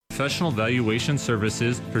professional valuation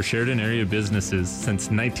services for Sheridan area businesses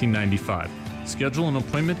since 1995. Schedule an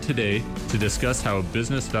appointment today to discuss how a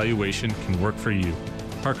business valuation can work for you.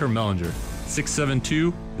 Parker Mellinger,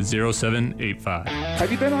 672-0785.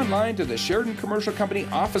 Have you been online to the Sheridan Commercial Company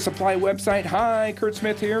office supply website? Hi, Kurt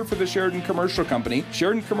Smith here for the Sheridan Commercial Company.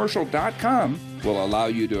 SheridanCommercial.com will allow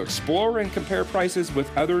you to explore and compare prices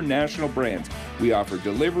with other national brands. We offer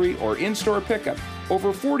delivery or in-store pickup.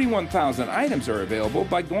 Over 41,000 items are available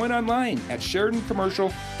by going online at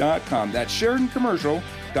SheridanCommercial.com. That's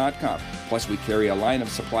SheridanCommercial.com. Plus, we carry a line of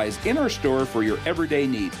supplies in our store for your everyday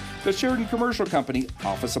needs. The Sheridan Commercial Company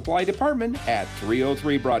Office Supply Department at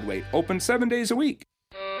 303 Broadway. Open 7 days a week.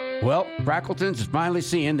 Well, Frackleton's is finally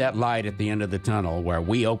seeing that light at the end of the tunnel where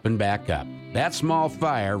we open back up. That small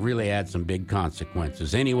fire really had some big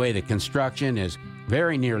consequences. Anyway, the construction is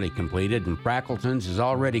very nearly completed, and Frackleton's is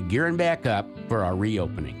already gearing back up for our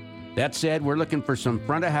reopening. That said, we're looking for some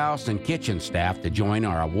front-of-house and kitchen staff to join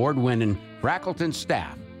our award-winning Frackleton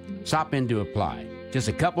staff. Stop in to apply. Just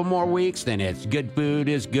a couple more weeks, then it's good food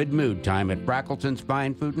is good mood time at Frackleton's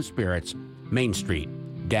Fine Food and Spirits, Main Street,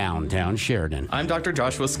 downtown Sheridan. I'm Dr.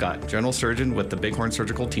 Joshua Scott, General Surgeon with the Bighorn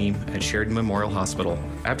Surgical Team at Sheridan Memorial Hospital.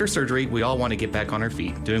 After surgery, we all want to get back on our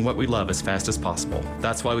feet, doing what we love as fast as possible.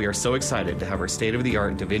 That's why we are so excited to have our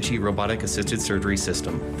state-of-the-art Da Vinci robotic-assisted surgery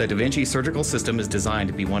system. The Da Vinci surgical system is designed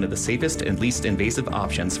to be one of the safest and least invasive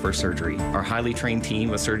options for surgery. Our highly trained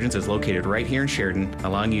team of surgeons is located right here in Sheridan,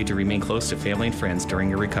 allowing you to remain close to family and friends during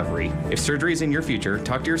your recovery. If surgery is in your future,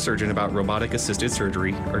 talk to your surgeon about robotic-assisted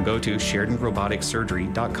surgery or go to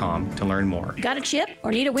SheridanRoboticSurgery.com to learn more. Got a chip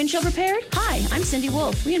or need a windshield repaired? Hi, I'm Cindy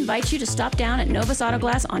Wolf. We invite you to stop down at Novus Auto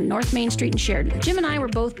Glass on North Main Street in Sheridan. Jim and I were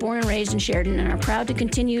both born and raised in Sheridan and are proud to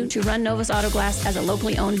continue to run Novus Auto Glass as a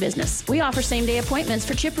locally owned business. We offer same-day appointments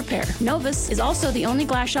for chip repair. Novus is also the only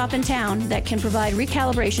glass shop in town that can provide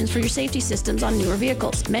recalibrations for your safety systems on newer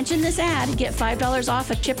vehicles. Mention this ad, get $5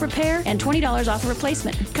 off a chip repair and $20 off a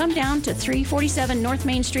replacement. Come down to 347 North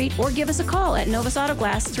Main Street or give us a call at Novus Auto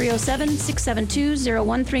Glass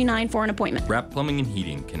 307-672-0139 for an appointment. Wrap Plumbing and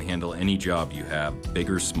Heating can handle any job you have, big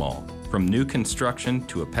or small. From new construction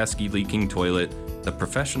to a pesky leaking toilet, the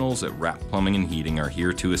professionals at Wrap Plumbing and Heating are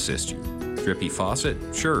here to assist you. Drippy faucet?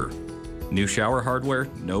 Sure. New shower hardware?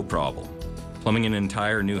 No problem. Plumbing an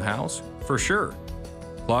entire new house? For sure.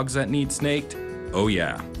 Clogs that need snaked? Oh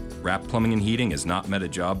yeah. Wrap Plumbing and Heating has not met a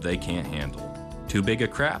job they can't handle. Too big a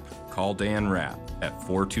crap? Call Dan Rapp at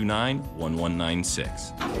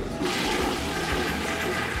 429-1196.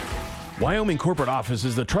 Wyoming Corporate Office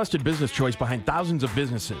is the trusted business choice behind thousands of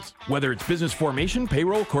businesses. Whether it's business formation,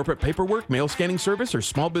 payroll, corporate paperwork, mail scanning service, or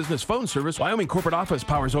small business phone service, Wyoming Corporate Office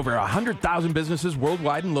powers over 100,000 businesses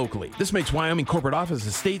worldwide and locally. This makes Wyoming Corporate Office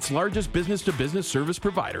the state's largest business-to-business service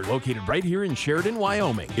provider, located right here in Sheridan,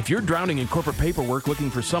 Wyoming. If you're drowning in corporate paperwork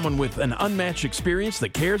looking for someone with an unmatched experience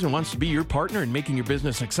that cares and wants to be your partner in making your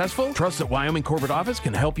business successful, trust that Wyoming Corporate Office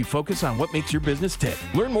can help you focus on what makes your business tick.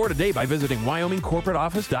 Learn more today by visiting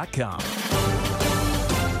WyomingCorporateOffice.com.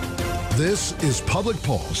 This is Public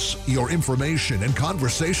Pulse, your information and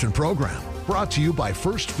conversation program, brought to you by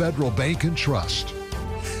First Federal Bank and Trust.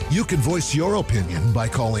 You can voice your opinion by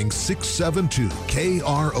calling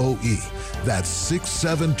 672-KROE. That's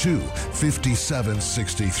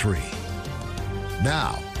 672-5763.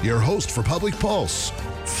 Now, your host for Public Pulse,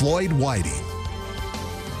 Floyd Whiting.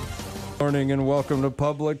 Morning and welcome to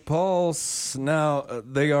Public Pulse. Now,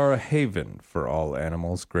 they are a haven for all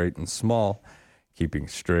animals, great and small, keeping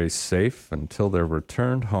strays safe until they're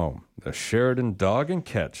returned home. The Sheridan Dog and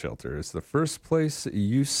Cat Shelter is the first place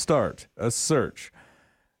you start a search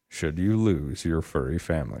should you lose your furry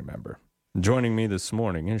family member. Joining me this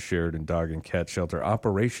morning is Sheridan Dog and Cat Shelter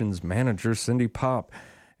Operations Manager Cindy Popp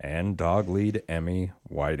and Dog Lead Emmy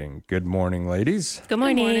Whiting. Good morning, ladies. Good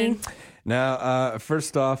morning. Good morning. Now,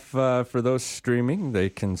 first off, for those streaming, they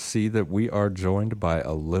can see that we are joined by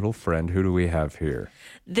a little friend. Who do we have here?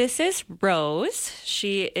 This is Rose.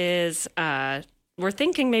 She is, we're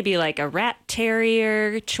thinking maybe like a rat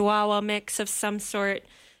terrier, chihuahua mix of some sort.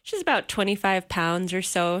 She's about 25 pounds or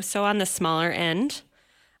so on the smaller end.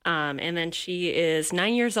 And then she is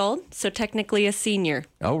 9 years old, so technically a senior.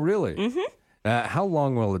 Oh, really? Mm-hmm. How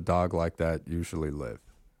long will a dog like that usually live?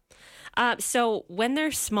 So when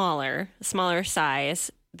they're smaller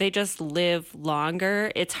size, they just live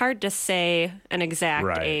longer. It's hard to say an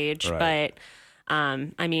exact age, but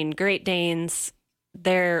I mean, Great Danes,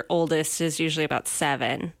 their oldest is usually about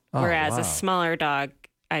 7, whereas a smaller dog,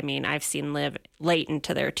 I mean, I've seen live late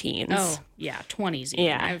into their teens. Oh, yeah, 20s even.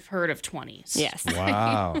 Yeah. I've heard of 20s. Yes.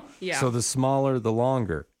 Wow. Yeah. So the smaller, the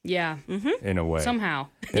longer. Yeah. In a way. Somehow.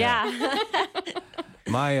 Yeah.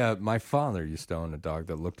 My father used to own a dog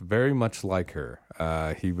that looked very much like her.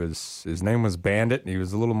 His name was Bandit, and he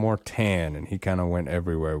was a little more tan, and he kind of went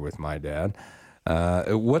everywhere with my dad.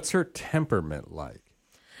 What's her temperament like?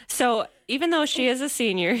 So even though she is a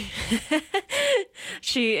senior,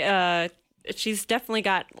 she's definitely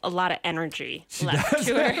got a lot of energy left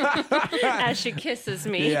to her as she kisses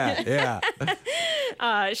me. Yeah.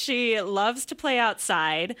 She loves to play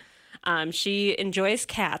outside. She enjoys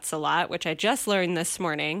cats a lot, which I just learned this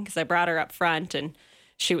morning because I brought her up front and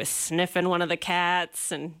she was sniffing one of the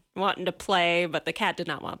cats and wanting to play, but the cat did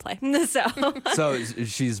not want to play. So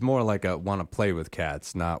she's more like a want to play with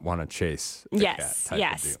cats, not want to chase the cat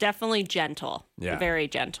type of deal. Definitely gentle. Yeah. Very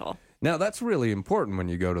gentle. Now, that's really important when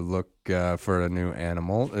you go to look for a new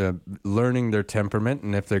animal, learning their temperament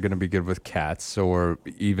and if they're going to be good with cats or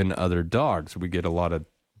even other dogs. We get a lot of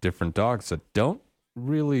different dogs that don't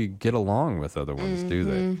really get along with other ones, do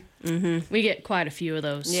they? Mm-hmm. We get quite a few of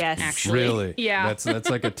those, actually. Really? Yeah. That's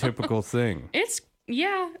like a typical thing.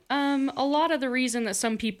 A lot of the reason that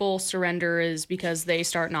some people surrender is because they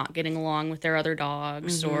start not getting along with their other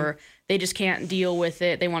dogs or they just can't deal with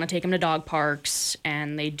it. They want to take them to dog parks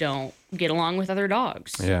and they don't get along with other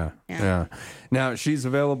dogs. Yeah. Now, she's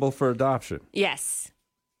available for adoption. Yes.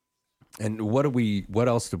 And what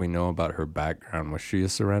else do we know about her background? Was she a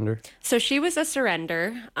surrender? So she was a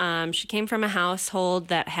surrender. She came from a household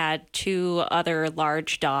that had 2 other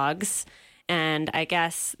large dogs. And I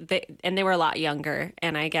guess they were a lot younger.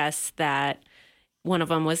 And I guess that one of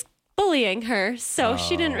them was bullying her. So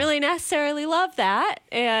she didn't really necessarily love that.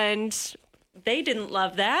 And they didn't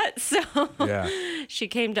love that. So she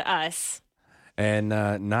came to us. And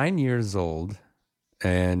 9 years old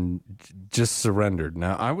and just surrendered.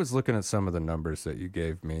 Now, I was looking at some of the numbers that you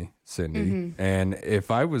gave me, Cindy. And if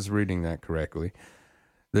I was reading that correctly,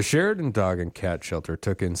 the Sheridan Dog and Cat Shelter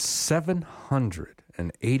took in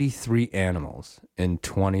 783 animals in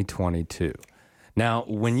 2022. Now,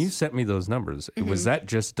 when you sent me those numbers, was that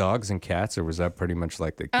just dogs and cats, or was that pretty much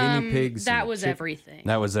like the guinea pigs? That was everything.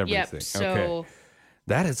 That was everything. Yep. So okay.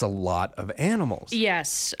 That is a lot of animals.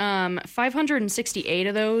 Yes. 568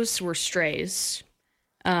 of those were strays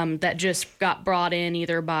that just got brought in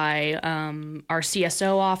either by our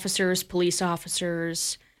CSO officers, police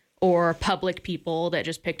officers, or public people that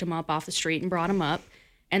just picked them up off the street and brought them up.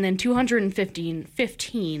 And then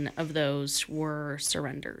 215 of those were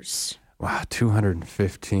surrenders. Wow,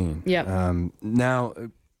 215. Yep. Now,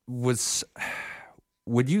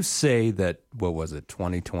 would you say that,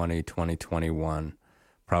 2020, 2021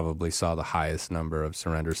 probably saw the highest number of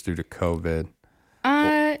surrenders due to COVID?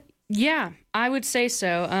 Yeah, I would say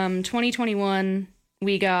so. 2021,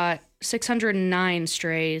 we got 609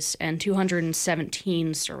 strays and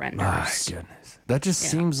 217 surrenders. My goodness. That just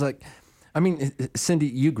seems like, Cindy,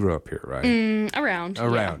 you grew up here, right? Around.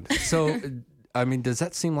 Yeah. So, does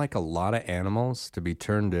that seem like a lot of animals to be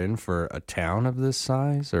turned in for a town of this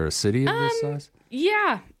size or a city of this size?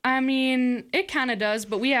 Yeah, it kind of does,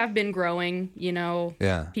 but we have been growing,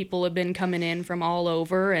 Yeah. People have been coming in from all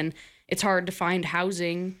over, and it's hard to find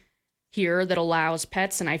housing here that allows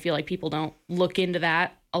pets, and I feel like people don't look into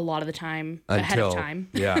that a lot of the time ahead of time.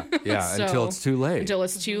 Yeah, So, until it's too late. Until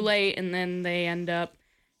it's too late, and then they end up,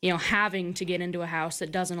 having to get into a house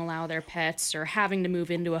that doesn't allow their pets or having to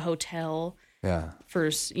move into a hotel. Yeah.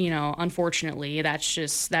 First, unfortunately,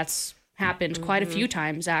 that's happened quite a few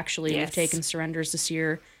times, actually. Yes. We've taken surrenders this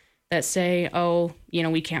year that say,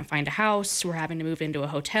 we can't find a house. We're having to move into a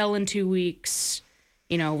hotel in 2 weeks.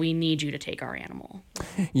 We need you to take our animal.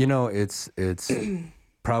 It's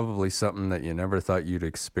probably something that you never thought you'd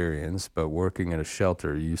experience, but working at a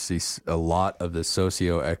shelter, you see a lot of the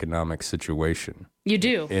socioeconomic situation. You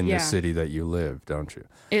do. In the city that you live, don't you?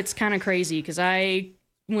 It's kind of crazy because I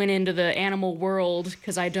went into the animal world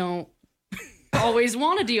because I don't always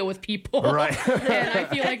want to deal with people. Right. And I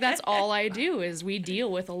feel like that's all I do is we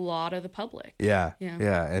deal with a lot of the public. Yeah.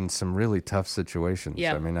 And some really tough situations.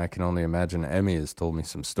 Yep. I can only imagine. Emmy has told me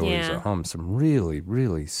some stories at home, some really,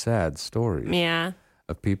 really sad stories. Yeah.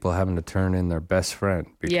 Of people having to turn in their best friend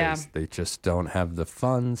because they just don't have the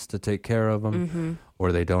funds to take care of them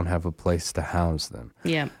or they don't have a place to house them.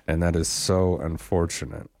 Yeah. And that is so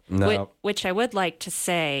unfortunate. Now, Which I would like to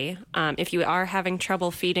say, if you are having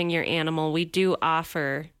trouble feeding your animal, we do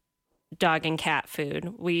offer dog and cat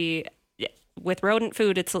food. With rodent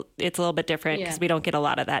food, it's a little bit different because we don't get a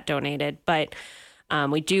lot of that donated, but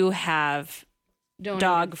we do have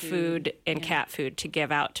dog food and cat food to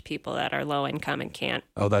give out to people that are low income and can't.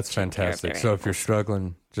 Oh, that's fantastic. So if you're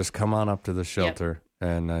struggling, just come on up to the shelter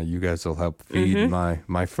and you guys will help feed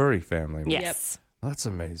my furry family. Yes. Well, that's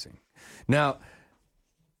amazing. Now,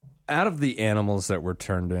 out of the animals that were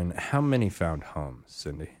turned in, how many found homes,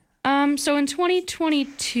 Cindy? So in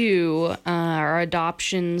 2022, our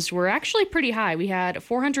adoptions were actually pretty high. We had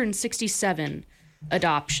 467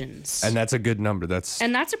 adoptions. And that's a good number. That's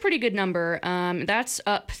a pretty good number. That's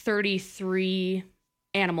up 33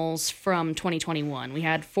 animals from 2021. We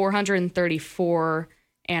had 434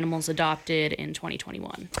 animals adopted in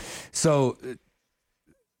 2021. So,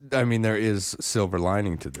 I mean, there is silver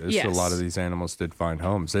lining to this. Yes. A lot of these animals did find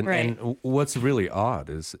homes. And what's really odd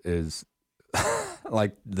is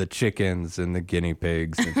like the chickens and the guinea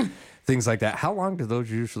pigs and things like that. How long do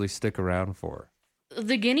those usually stick around for?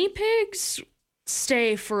 The guinea pigs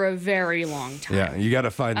stay for a very long time. Yeah, you got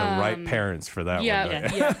to find the right parents for that one.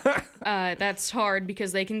 Yeah. That's hard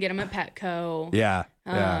because they can get them at Petco. Yeah.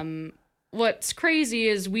 What's crazy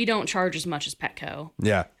is we don't charge as much as Petco.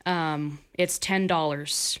 Yeah. It's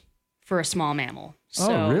 $10 for a small mammal.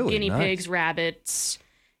 So really? Guinea Nice. pigs, rabbits,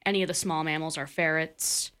 any of the small mammals, our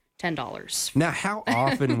ferrets, $10. Now, how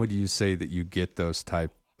often would you say that you get those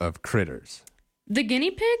type of critters? The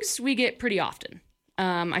guinea pigs we get pretty often.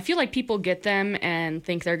 I feel like people get them and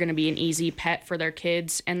think they're going to be an easy pet for their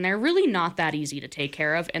kids, and they're really not that easy to take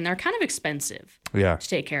care of, and they're kind of expensive to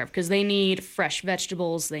take care of because they need fresh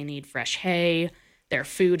vegetables, they need fresh hay, their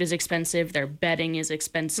food is expensive, their bedding is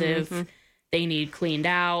expensive, they need cleaned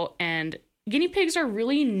out, and guinea pigs are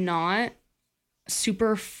really not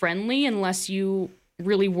super friendly unless you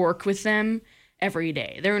really work with them every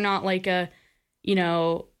day. They're not like a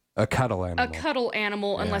cuddle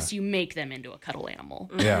animal unless you make them into a cuddle animal.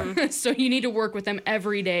 Yeah. So you need to work with them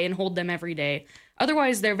every day and hold them every day.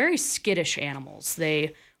 Otherwise, they're very skittish animals.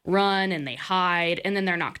 They run and they hide, and then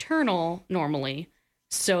they're nocturnal normally.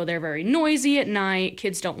 So they're very noisy at night.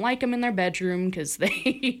 Kids don't like them in their bedroom because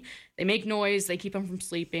they make noise. They keep them from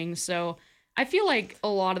sleeping. So I feel like a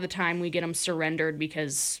lot of the time we get them surrendered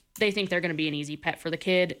because they think they're going to be an easy pet for the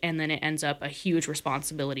kid, and then it ends up a huge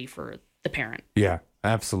responsibility for the parent. Yeah,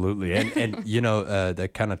 absolutely. And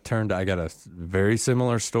that kind of turned, I got a very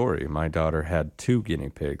similar story. My daughter had 2 guinea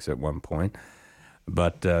pigs at one point,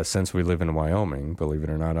 but since we live in Wyoming, believe it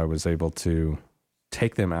or not, I was able to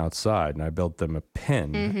take them outside, and I built them a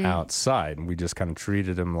pen outside, and we just kind of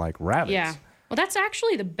treated them like rabbits. Yeah. Well, that's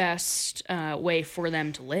actually the best way for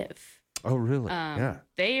them to live. Oh, really? Yeah.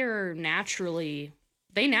 They naturally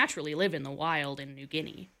live in the wild in New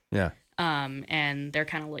Guinea. Yeah. And they're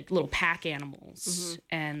kind of like little pack animals,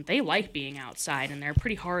 and they like being outside, and they're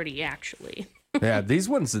pretty hardy, actually. Yeah, these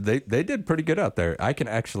ones, they did pretty good out there. I can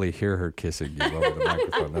actually hear her kissing you over the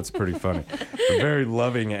microphone. That's pretty funny. A very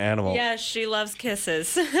loving animal. Yes, she loves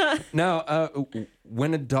kisses. Now,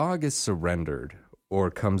 when a dog is surrendered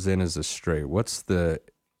or comes in as a stray, what's the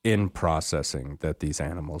in-processing that these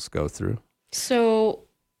animals go through? So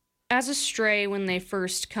as a stray, when they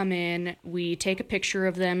first come in, we take a picture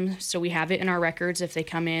of them, so we have it in our records. If they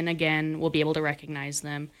come in again, we'll be able to recognize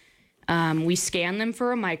them. We scan them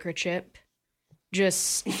for a microchip.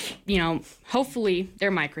 Just, hopefully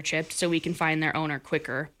they're microchipped so we can find their owner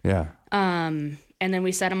quicker. Yeah. And then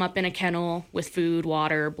we set them up in a kennel with food,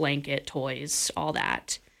 water, blanket, toys, all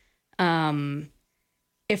that.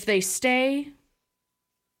 If they stay,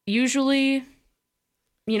 usually,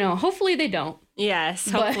 hopefully they don't. Yes,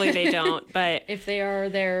 hopefully they don't. But if they are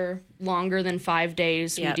there longer than 5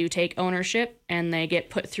 days, we do take ownership, and they get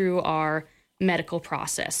put through our medical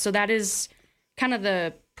process. So that is kind of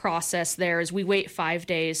the process there is we wait 5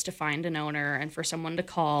 days to find an owner and for someone to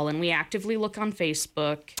call, and we actively look on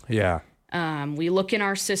Facebook. Yeah. We look in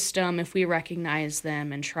our system if we recognize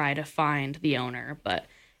them and try to find the owner. But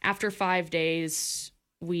after 5 days,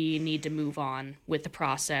 we need to move on with the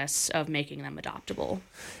process of making them adoptable.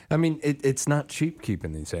 I mean, it's not cheap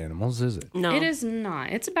keeping these animals, is it? no. It is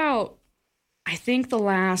not. It's about, I think the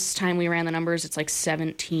last time we ran the numbers, it's like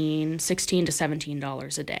 $16 to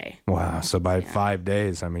 $17 a day. Wow. So by 5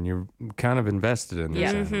 days, I mean, you're kind of invested in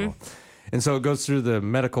this animal. And so it goes through the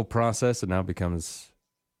medical process and now becomes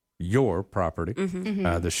your property,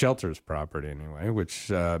 the shelter's property anyway,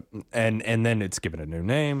 which, and then it's given a new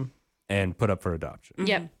name and put up for adoption.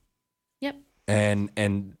 Yep.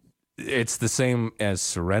 And it's the same as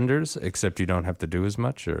surrenders, except you don't have to do as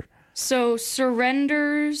much, or? So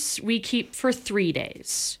surrenders we keep for 3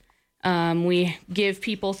 days. We give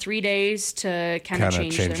people 3 days to kind of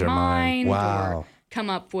change their mind. Wow. Or come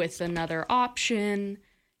up with another option.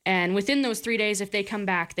 And within those 3 days, if they come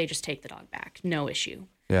back, they just take the dog back. No issue.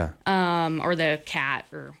 Yeah. Or the cat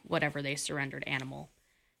or whatever they surrendered animal.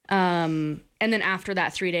 And then after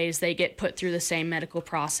that 3 days, they get put through the same medical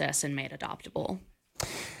process and made adoptable.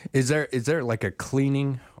 Is there like a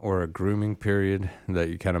cleaning or a grooming period that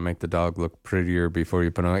you kind of make the dog look prettier before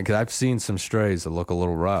you put on? Because I've seen some strays that look a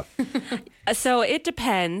little rough. So it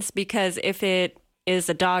depends, because if it is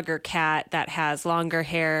a dog or cat that has longer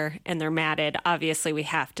hair and they're matted, obviously we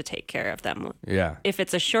have to take care of them. Yeah. If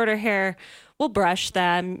it's a shorter hair, we'll brush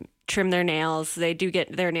them, trim their nails. They do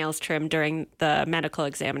get their nails trimmed during the medical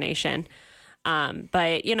examination.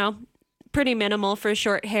 But, pretty minimal for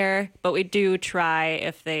short hair, but we do try,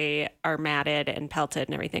 if they are matted and pelted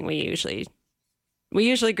and everything, we usually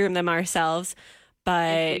groom them ourselves.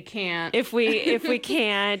 But if we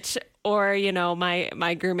can't, or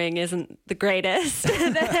my grooming isn't the greatest,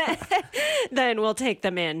 then we'll take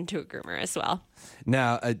them in to a groomer as well.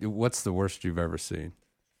 Now, what's the worst you've ever seen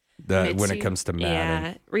when it comes to matting?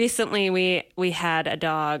 Yeah, recently we had a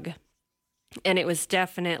dog, and it was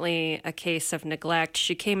definitely a case of neglect.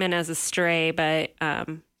 She came in as a stray, but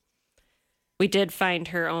we did find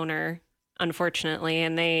her owner, unfortunately,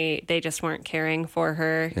 and they just weren't caring for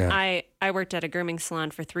her. Yeah. I worked at a grooming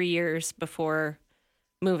salon for 3 years before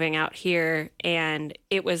moving out here, and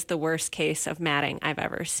it was the worst case of matting I've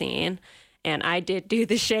ever seen. And I did do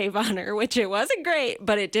the shave on her, which it wasn't great,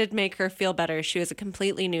 but it did make her feel better. She was a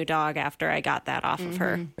completely new dog after I got that off of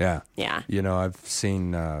her. Yeah. Yeah. I've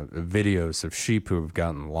seen videos of sheep who have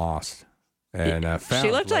gotten lost and found.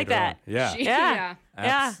 She looked like that. On. Yeah.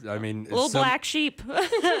 Yeah. I mean, little black sheep.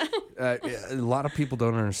 A lot of people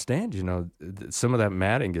don't understand, some of that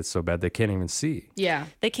matting gets so bad they can't even see. Yeah.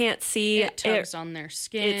 They can't see. It tugs on their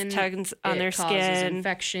skin. It tugs on their skin. It causes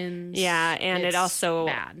infections. Yeah, and it also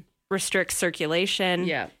bad. Restricts circulation.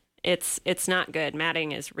 Yeah. It's not good.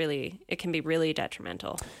 Matting it can be really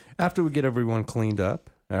detrimental. After we get everyone cleaned up,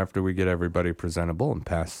 after we get everybody presentable and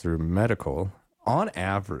pass through medical, on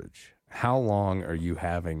average, how long are you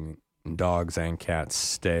having dogs and cats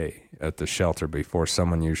stay at the shelter before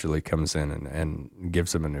someone usually comes in and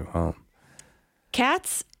gives them a new home?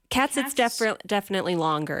 Cats, it's definitely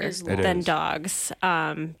longer than dogs.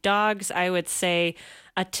 Dogs, I would say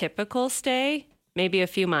a typical stay, maybe a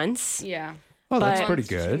few months. Yeah. Oh, that's pretty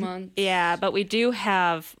good. Yeah, but we do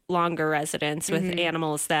have longer residents with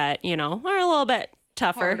animals that, are a little bit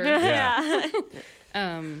tougher. Yeah.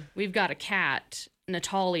 We've got a cat,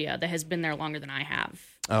 Natalia, that has been there longer than I have.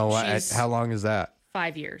 Oh, how long is that?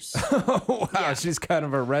 5 years. Oh, wow. Yeah. She's kind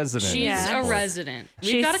of a resident. She's a resident.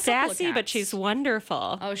 She's got sassy, but she's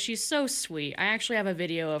wonderful. Oh, she's so sweet. I actually have a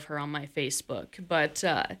video of her on my Facebook, but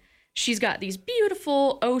she's got these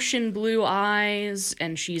beautiful ocean blue eyes,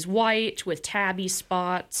 and she's white with tabby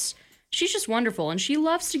spots. She's just wonderful, and she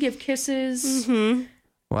loves to give kisses. Mm-hmm.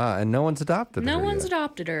 Wow, and no one's adopted her. No one's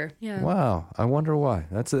adopted her. Yeah. Wow, I wonder why.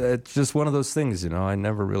 It's just one of those things, I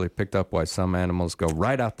never really picked up why some animals go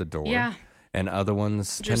right out the door. Yeah. And other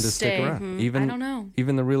ones Just tend to stick stay. around. I don't know.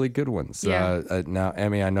 Even the really good ones. Yeah. Now,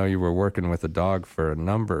 Emmy, I know you were working with a dog for a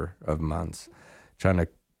number of months, trying to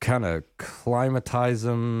kind of climatize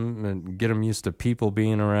them and get them used to people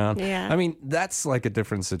being around. Yeah. I mean, that's like a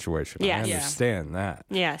different situation. Yes. I understand that.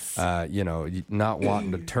 Yes. Not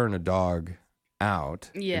wanting to turn a dog out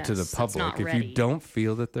Yes, into the it's public not if ready. you don't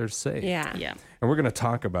feel that they're safe. Yeah. Yeah. And we're going to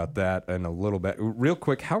talk about that in a little bit. Real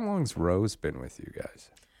quick, how long's Rose been with you guys?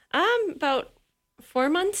 About 4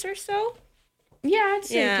 months or so. Yeah, I'd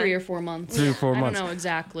say 3 or 4 months. 3 or 4 months. I don't know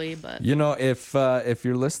exactly, but if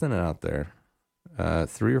you're listening out there,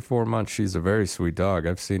 3 or 4 months, she's a very sweet dog.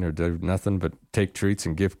 I've seen her do nothing but take treats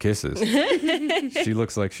and give kisses. She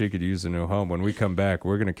looks like she could use a new home. When we come back,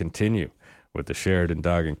 we're going to continue with the Sheridan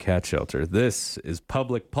Dog and Cat Shelter. This is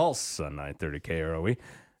Public Pulse on 930 KROE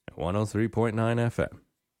at 103.9 FM.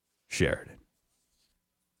 Sheridan.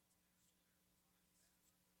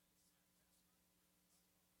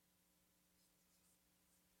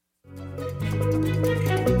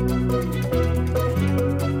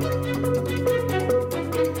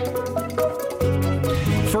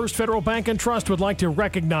 First Federal Bank and Trust would like to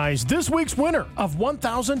recognize this week's winner of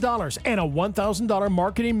 $1,000 and a $1,000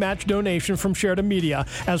 marketing match donation from Sheridan Media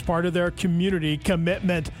as part of their community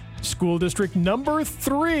commitment. School District number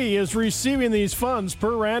 3 is receiving these funds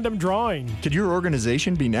per random drawing. Could your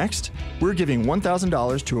organization be next? We're giving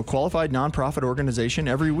 $1,000 to a qualified nonprofit organization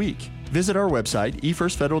every week. Visit our website,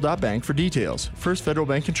 efirstfederal.bank, for details. First Federal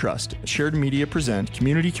Bank and Trust. Sheridan Media present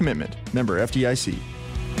Community Commitment. Member FDIC.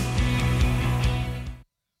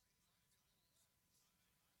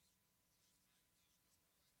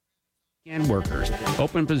 And workers.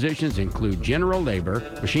 Open positions include general labor,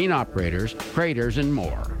 machine operators, craters, and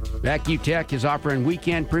more. VacuTech is offering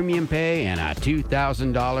weekend premium pay and a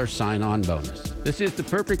 $2,000 sign-on bonus. This is the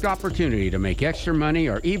perfect opportunity to make extra money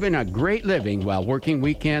or even a great living while working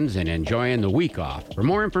weekends and enjoying the week off. For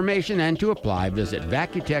more information and to apply, visit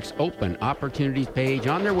VacuTech's open opportunities page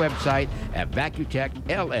on their website at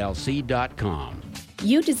vacutechllc.com.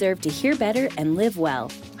 You deserve to hear better and live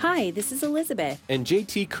well. Hi, this is Elizabeth. And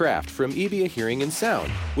JT Kraft from EBIA Hearing and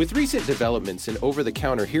Sound. With recent developments in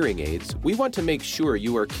over-the-counter hearing aids, we want to make sure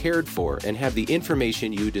you are cared for and have the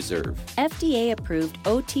information you deserve. FDA-approved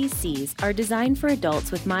OTCs are designed for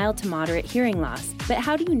adults with mild to moderate hearing loss. But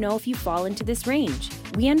how do you know if you fall into this range?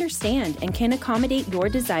 We understand and can accommodate your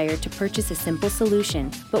desire to purchase a simple solution,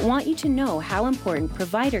 but want you to know how important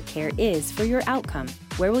provider care is for your outcome.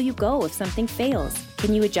 Where will you go if something fails?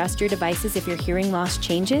 Can you adjust your devices if your hearing loss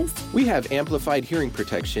changes? We have amplified hearing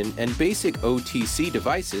protection and basic OTC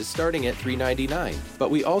devices starting at $399. But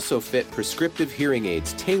we also fit prescriptive hearing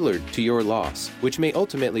aids tailored to your loss, which may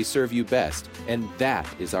ultimately serve you best, and that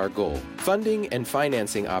is our goal. Funding and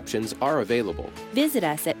financing options are available. Visit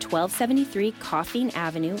us at 1273 Coffeen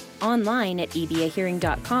Avenue, online at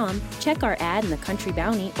ebiahearing.com, check our ad in the Country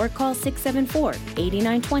Bounty, or call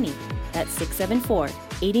 674-8920. That's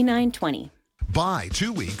 674-8920. Buy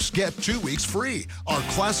 2 weeks, get 2 weeks free. Our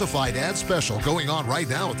classified ad special going on right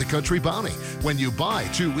now at the Country Bounty. When you buy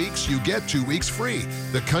 2 weeks, you get 2 weeks free.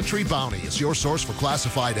 The Country Bounty is your source for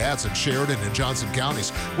classified ads in Sheridan and Johnson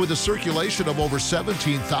counties with a circulation of over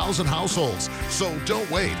 17,000 households. So don't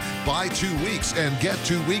wait. Buy 2 weeks and get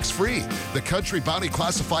 2 weeks free. The Country Bounty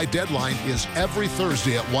classified deadline is every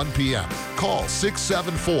Thursday at 1 p.m. Call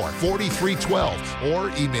 674-4312 or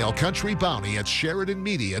email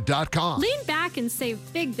countrybounty@sheridanmedia.com. Lean back and save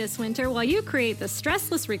big this winter while you create the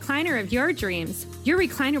stressless recliner of your dreams. Your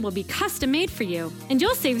recliner will be custom made for you, and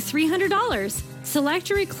you'll save $300. Select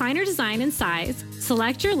your recliner design and size,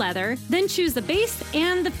 select your leather, then choose the base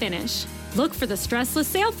and the finish. Look for the stressless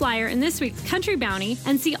sale flyer in this week's Country Bounty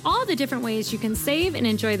and see all the different ways you can save and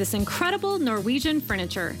enjoy this incredible Norwegian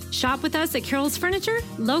furniture. Shop with us at Carol's Furniture,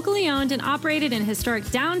 locally owned and operated in historic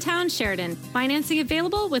downtown Sheridan. Financing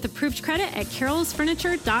available with approved credit at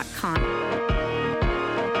carolsfurniture.com.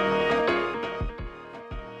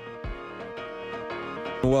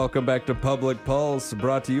 Welcome back to Public Pulse,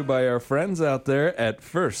 brought to you by our friends out there at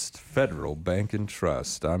First Federal Bank and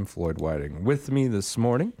Trust. I'm Floyd Whiting. With me this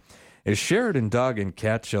morning is Sheridan Dog and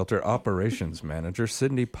Cat Shelter Operations Manager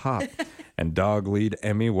Cindy Pop and dog lead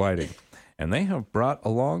Emmy Whiting. And they have brought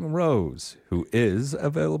along Rose, who is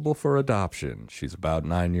available for adoption. She's about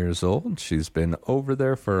 9 years old. She's been over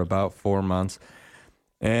there for about 4 months.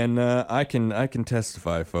 And I can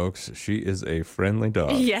testify, folks, she is a friendly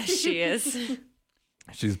dog. Yes, she is.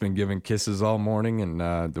 She's been giving kisses all morning, and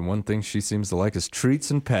the one thing she seems to like is treats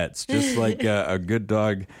and pets, just like a good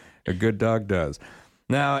dog does.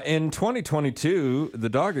 Now, in 2022, the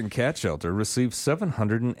Dog and Cat Shelter received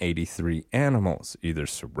 783 animals, either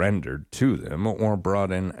surrendered to them or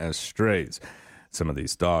brought in as strays. Some of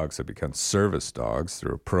these dogs have become service dogs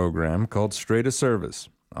through a program called Stray to Service,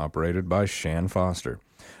 operated by Shan Foster.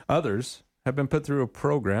 Others have been put through a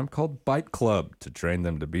program called Bite Club to train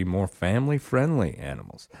them to be more family-friendly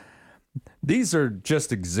animals. These are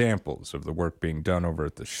just examples of the work being done over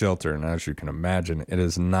at the shelter, and as you can imagine, it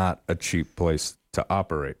is not a cheap place to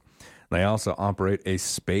operate. They also operate a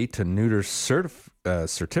spay-to-neuter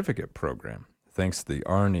certificate program, thanks to the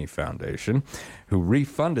Arnie Foundation, who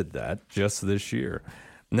refunded that just this year.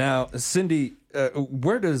 Now, Cindy,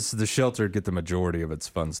 where does the shelter get the majority of its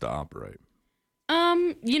funds to operate?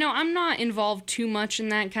 I'm not involved too much in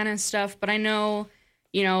that kind of stuff, but I know,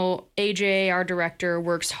 AJ, our director,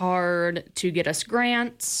 works hard to get us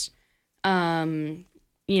grants. We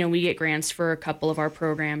get grants for a couple of our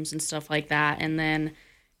programs and stuff like that. And then,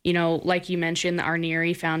 like you mentioned, the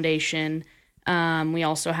Arnieri Foundation. We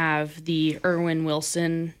also have the Irwin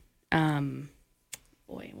Wilson,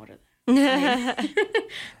 what are they?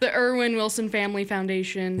 The Irwin Wilson Family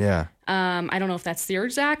Foundation. Yeah. I don't know if that's their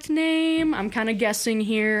exact name. I'm kind of guessing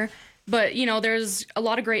here. But, there's a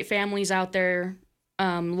lot of great families out there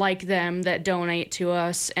like them that donate to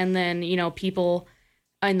us. And then, people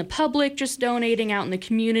in the public just donating out in the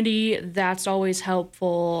community. That's always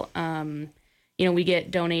helpful. We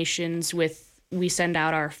get donations we send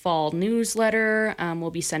out our fall newsletter.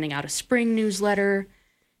 We'll be sending out a spring newsletter.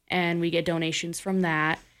 And we get donations from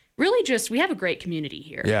that. Really we have a great community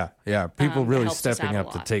here. Yeah. People really stepping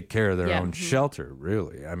up to take care of their own shelter,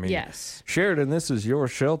 really. I mean, yes. Sheridan, this is your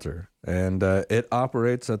shelter, and it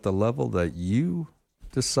operates at the level that you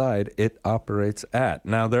decide it operates at.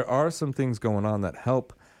 Now, there are some things going on that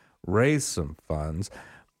help raise some funds.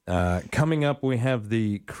 Coming up, we have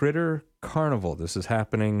the Critter Carnival. This is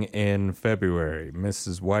happening in February.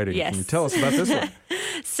 Mrs. Whiting, yes. Can you tell us about this one?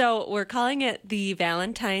 So we're calling it the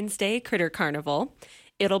Valentine's Day Critter Carnival.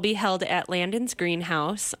 It'll be held at Landon's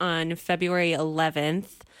Greenhouse on February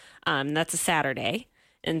 11th. That's a Saturday.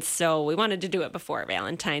 And so we wanted to do it before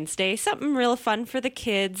Valentine's Day. Something real fun for the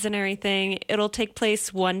kids and everything. It'll take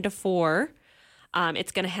place 1 to 4.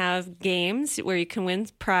 It's going to have games where you can win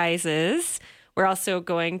prizes. We're also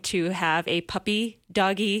going to have a puppy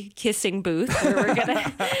doggy kissing booth where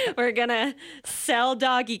we're gonna sell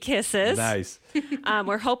doggy kisses. Nice.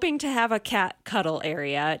 We're hoping to have a cat cuddle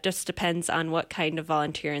area. It just depends on what kind of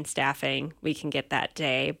volunteer and staffing we can get that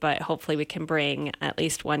day. But hopefully we can bring at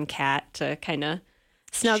least one cat to kind of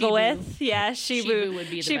snuggle with. Yeah, Shibu would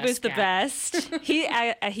be the Shibu's best the cat.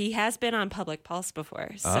 best. He has been on Public Pulse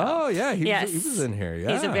before. So. Oh, yeah. He Yes. was in here.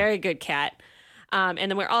 Yeah. He's a very good cat. And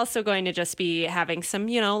then we're also going to just be having some,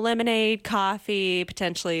 lemonade, coffee,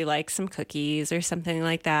 potentially like some cookies or something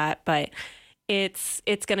like that. But it's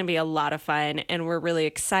going to be a lot of fun, and we're really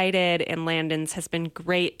excited. And Landon's has been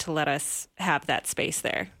great to let us have that space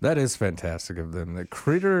there. That is fantastic of them. The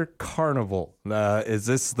Critter Carnival. Is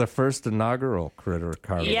this the first inaugural Critter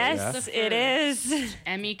Carnival? Yes, it is.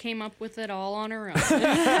 Emmy came up with it all on her own.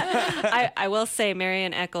 I will say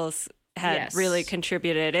Marian Eccles had really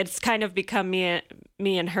contributed. It's kind of become me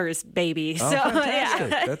and her's baby. Oh, so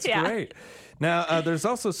fantastic. yeah. That's Yeah. great. Now, there's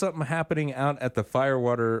also something happening out at the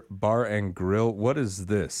Firewater Bar and Grill. What is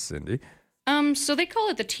this, Cindy? So they call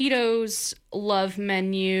it the Tito's Love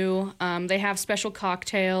Menu. They have special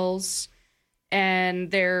cocktails,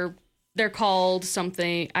 and they're called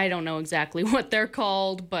something. I don't know exactly what they're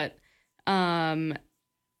called, but I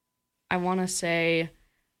want to say.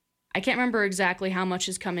 I can't remember exactly how much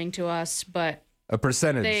is coming to us, but a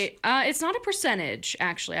percentage. It's not a percentage,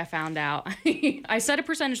 actually. I found out. I said a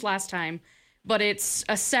percentage last time, but it's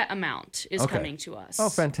a set amount is coming to us. Oh,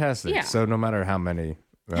 fantastic! Yeah. So no matter how many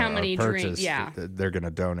drinks, they're going to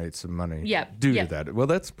donate some money. Due to that. Well,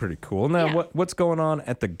 that's pretty cool. Now, what's going on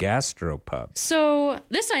at the Gastropub? So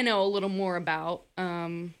this I know a little more about.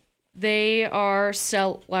 They are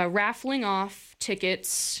raffling off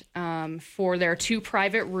tickets for their 2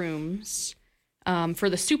 private rooms for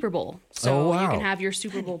the Super Bowl. So you can have your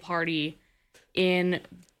Super Bowl party in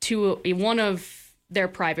one of their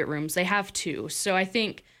private rooms. They have 2. So I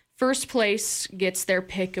think first place gets their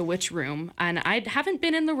pick of which room. And I haven't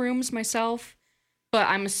been in the rooms myself, but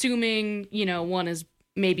I'm assuming, one is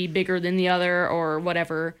maybe bigger than the other or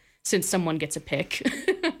whatever, since someone gets a pick.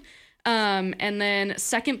 And then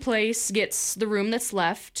second place gets the room that's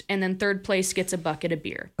left, and then third place gets a bucket of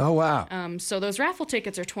beer. Oh, wow. So those raffle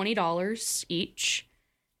tickets are $20 each,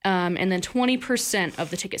 and then 20% of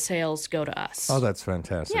the ticket sales go to us. Oh, that's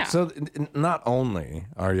fantastic. Yeah. So not only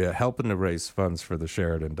are you helping to raise funds for the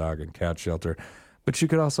Sheridan Dog and Cat Shelter, but you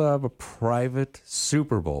could also have a private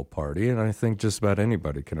Super Bowl party, and I think just about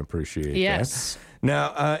anybody can appreciate yes. that.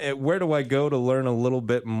 Now, where do I go to learn a little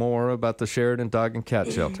bit more about the Sheridan Dog and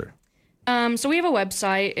Cat Shelter? So we have a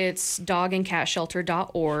website. It's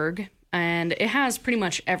dogandcatshelter.org, and it has pretty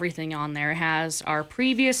much everything on there. It has our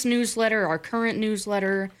previous newsletter, our current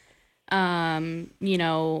newsletter, how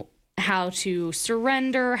to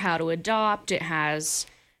surrender, how to adopt. It has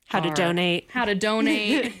how to donate.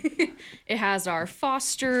 It has our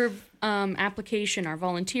foster application, our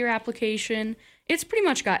volunteer application. It's pretty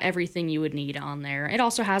much got everything you would need on there. It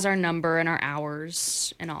also has our number and our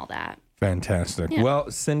hours and all that. Fantastic. Yeah.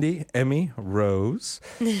 Well, Cindy, Emmy, Rose,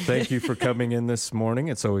 thank you for coming in this morning.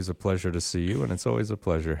 It's always a pleasure to see you, and it's always a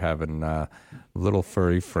pleasure having little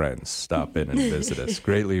furry friends stop in and visit us.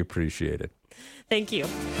 Greatly appreciated. Thank you.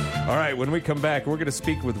 All right, when we come back, we're going to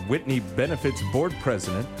speak with Whitney Benefits Board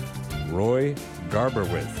President Roy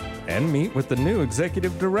Garberwith and meet with the new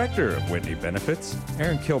Executive Director of Whitney Benefits,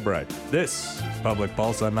 Aaron Kilbride. This is Public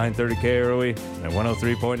Pulse on 930 KROE and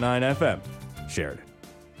 103.9 FM, Sheridan.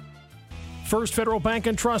 First Federal Bank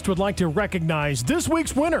and Trust would like to recognize this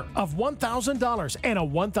week's winner of $1,000 and a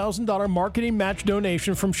 $1,000 marketing match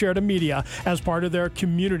donation from Sheridan Media as part of their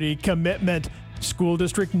community commitment. School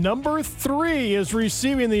District number 3 is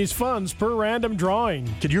receiving these funds per random drawing.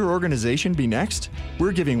 Could your organization be next?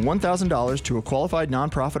 We're giving $1,000 to a qualified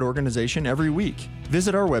nonprofit organization every week.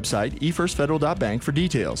 Visit our website, efirstfederal.bank, for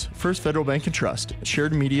details. First Federal Bank and Trust.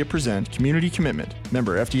 Sheridan Media present Community Commitment.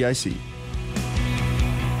 Member FDIC.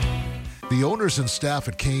 The owners and staff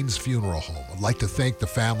at Kane's Funeral Home would like to thank the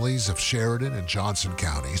families of Sheridan and Johnson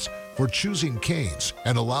counties for choosing Canes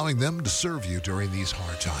and allowing them to serve you during these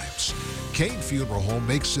hard times. Kane Funeral Home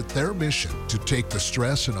makes it their mission to take the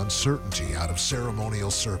stress and uncertainty out of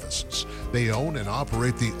ceremonial services. They own and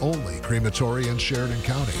operate the only crematory in Sheridan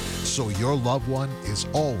County, so your loved one is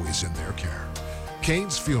always in their care.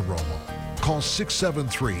 Kane's Funeral Home. Call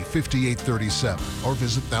 673-5837 or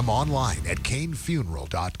visit them online at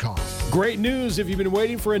canefuneral.com. Great news if you've been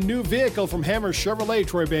waiting for a new vehicle from Hammer Chevrolet,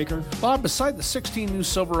 Troy Baker. Bob, beside the 16 new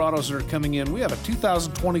Silverados that are coming in, we have a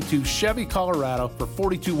 2022 Chevy Colorado for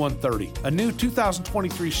 $42,130, a new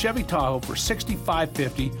 2023 Chevy Tahoe for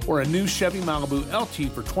 $65,550, or a new Chevy Malibu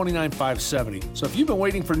LT for $29,570. So if you've been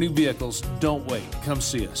waiting for new vehicles, don't wait. Come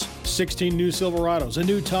see us. 16 new Silverados, a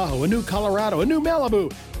new Tahoe, a new Colorado, a new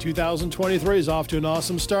Malibu. 2023 is off to an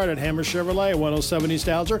awesome start at Hammer Chevrolet, 107 East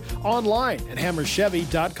Alger, online at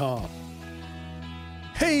hammerchevy.com.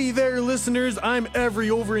 Hey there, listeners. I'm every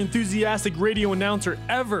over-enthusiastic radio announcer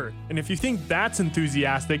ever. And if you think that's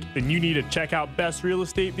enthusiastic, then you need to check out Best Real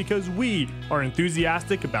Estate because we are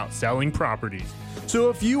enthusiastic about selling properties. So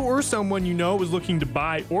if you or someone you know is looking to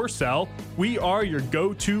buy or sell, we are your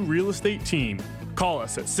go-to real estate team. Call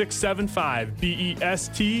us at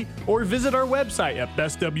 675-BEST or visit our website at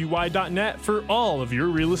bestwy.net for all of your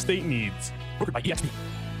real estate needs. Ordered by EXP.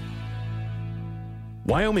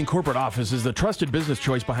 Wyoming Corporate Office is the trusted business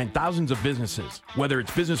choice behind thousands of businesses. Whether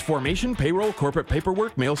it's business formation, payroll, corporate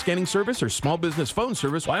paperwork, mail scanning service, or small business phone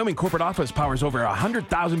service, Wyoming Corporate Office powers over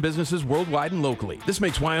 100,000 businesses worldwide and locally. This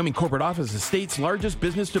makes Wyoming Corporate Office the state's largest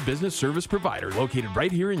business-to-business service provider, located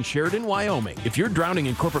right here in Sheridan, Wyoming. If you're drowning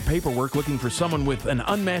in corporate paperwork looking for someone with an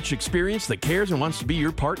unmatched experience that cares and wants to be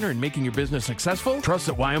your partner in making your business successful, trust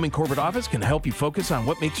that Wyoming Corporate Office can help you focus on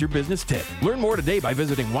what makes your business tick. Learn more today by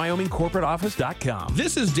visiting wyomingcorporateoffice.com.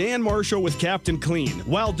 This is Dan Marshall with Captain Clean.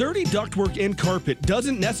 While dirty ductwork and carpet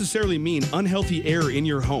doesn't necessarily mean unhealthy air in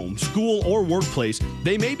your home, school, or workplace,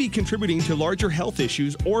 they may be contributing to larger health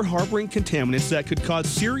issues or harboring contaminants that could cause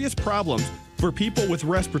serious problems for people with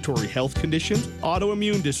respiratory health conditions,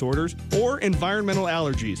 autoimmune disorders, or environmental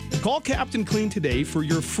allergies. Call Captain Clean today for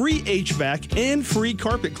your free HVAC and free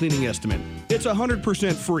carpet cleaning estimate. It's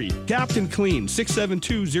 100% free. Captain Clean,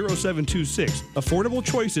 672-0726. Affordable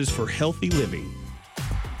choices for healthy living.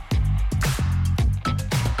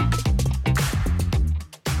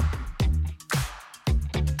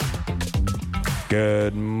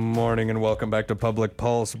 Good morning and welcome back to Public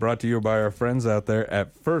Pulse, brought to you by our friends out there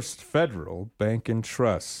at First Federal Bank and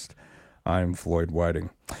Trust. I'm Floyd Whiting.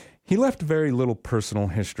 He left very little personal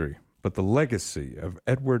history, but the legacy of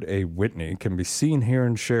Edward A. Whitney can be seen here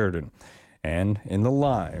in Sheridan and in the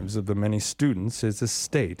lives of the many students his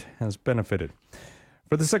estate has benefited.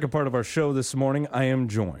 For the second part of our show this morning, I am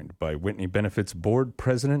joined by Whitney Benefits Board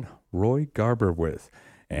President Roy Garberwith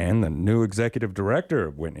and the new Executive Director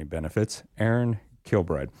of Whitney Benefits, Aaron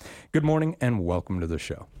Kilbride. Good morning and welcome to the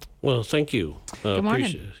show. Well, thank you. Good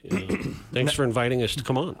morning. Thanks for inviting us to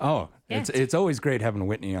come on. Oh, yeah. It's always great having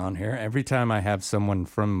Whitney on here. Every time I have someone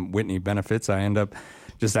from Whitney Benefits, I end up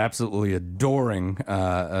just absolutely adoring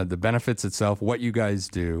the benefits itself, what you guys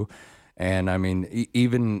do. And I mean,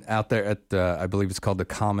 even out there at I believe it's called the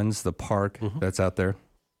Commons, the park that's out there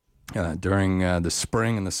during the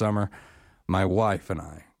spring and the summer. My wife and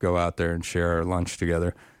I go out there and share our lunch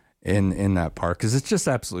together in that park because it's just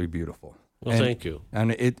absolutely beautiful. Well, thank you.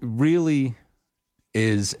 And it really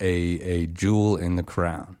is a jewel in the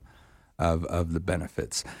crown of the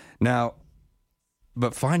benefits. Now,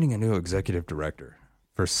 but finding a new executive director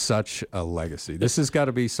for such a legacy, this has got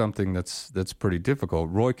to be something that's pretty difficult.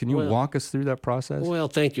 Roy, can you walk us through that process? Well,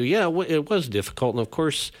 thank you. Yeah, it was difficult. And of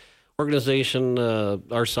course, organization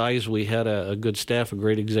our size, we had a good staff, a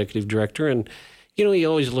great executive director, and you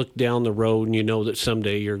always look down the road and you know that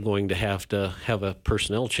someday you're going to have a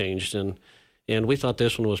personnel changed, and we thought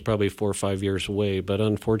this one was probably 4 or 5 years away, but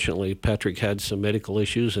unfortunately Patrick had some medical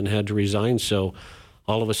issues and had to resign, so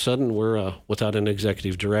all of a sudden we're without an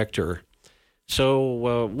executive director.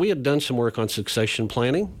 So we had done some work on succession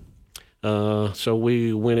planning, so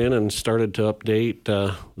we went in and started to update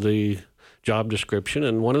the job description,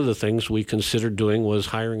 and one of the things we considered doing was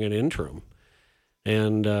hiring an interim.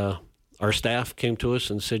 And our staff came to us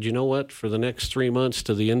and said, you know what, for the next 3 months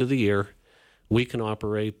to the end of the year, we can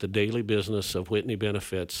operate the daily business of Whitney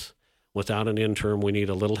Benefits without an interim. We need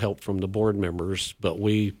a little help from the board members, but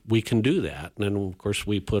we can do that. And then, of course,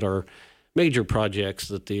 we put our major projects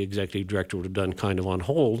that the executive director would have done kind of on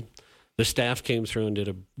hold. The staff came through and did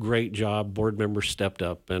a great job. Board members stepped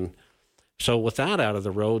up, and so with that out of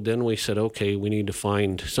the road, then we said, okay, we need to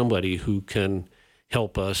find somebody who can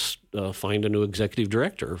help us find a new executive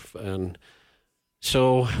director. And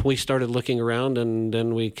So we started looking around, and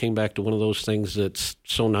then we came back to one of those things that's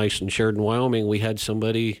so nice in Sheridan, Wyoming. We had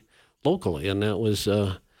somebody locally, and that was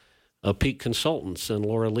Peak Consultants and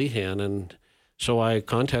Laura Lehan. And so I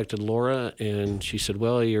contacted Laura, and she said,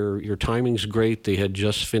 well, your timing's great. They had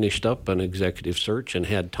just finished up an executive search and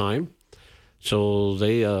had time. So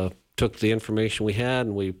they took the information we had,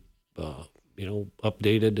 and we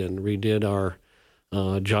updated and redid our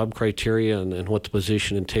job criteria and what the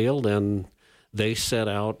position entailed, and they set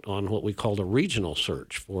out on what we called a regional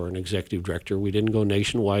search for an executive director. We didn't go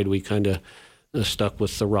nationwide. We kind of stuck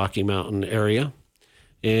with the Rocky Mountain area,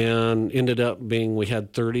 and ended up being, we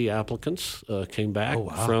had 30 applicants came back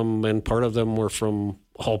from, and part of them were from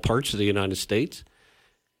all parts of the United States.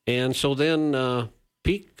 And so then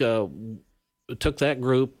Peak took that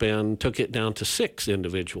group and took it down to 6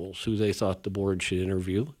 individuals who they thought the board should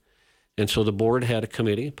interview. And so the board had a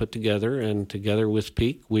committee put together, and together with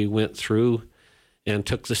Peak, we went through and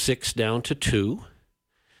took the 6 down to 2.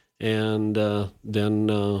 And then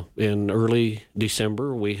in early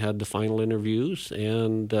December, we had the final interviews,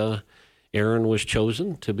 and Erin was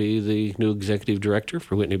chosen to be the new executive director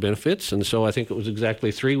for Whitney Benefits. And so I think it was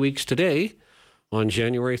exactly 3 weeks today, on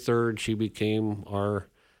January 3rd, she became our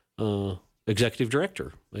executive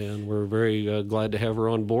director. And we're very glad to have her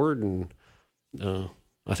on board. And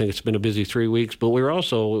I think it's been a busy 3 weeks, but it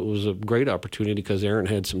was a great opportunity because Erin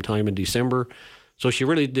had some time in December. So she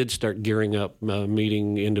really did start gearing up,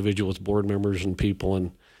 meeting individuals, board members and people.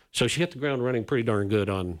 And so she hit the ground running pretty darn good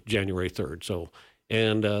on January 3rd. So,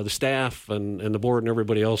 and the staff and the board and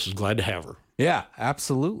everybody else is glad to have her. Yeah,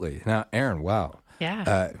 absolutely. Now, Erin, wow.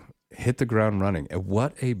 Yeah. Hit the ground running.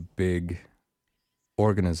 What a big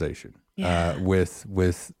organization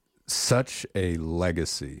with such a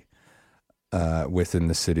legacy within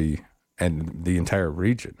the city and the entire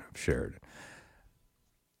region of Sheridan.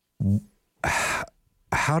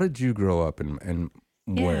 How did you grow up and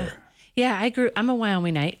where? Yeah, I'm a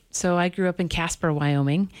Wyomingite, so I grew up in Casper,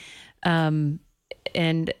 Wyoming. And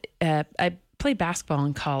I played basketball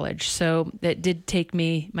in college. So that did take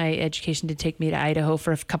me, my education did take me to Idaho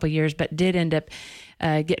for a couple of years, but did end up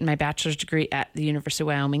getting my bachelor's degree at the University of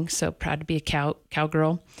Wyoming. So proud to be a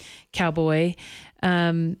cowgirl, cowboy.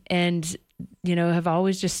 And, have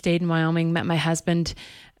always just stayed in Wyoming. Met my husband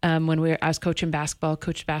when I was coached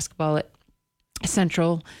basketball at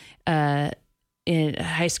Central in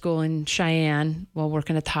high school in Cheyenne while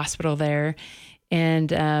working at the hospital there. And,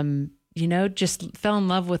 just fell in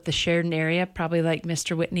love with the Sheridan area, probably like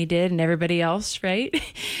Mr. Whitney did and everybody else, right?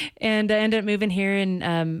 And I ended up moving here in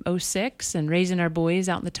 2006 and raising our boys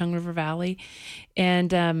out in the Tongue River Valley.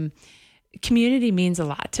 And community means a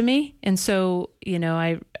lot to me. And so,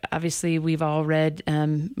 we've all read,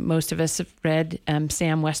 most of us have read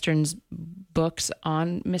Sam Western's books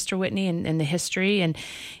on Mr. Whitney and the history. And,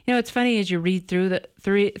 it's funny as you read through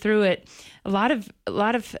it, a lot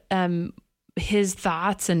of his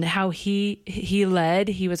thoughts and how he led.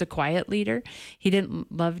 He was a quiet leader. He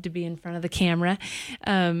didn't love to be in front of the camera.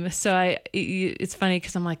 It's funny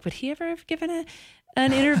because I'm like, would he ever have given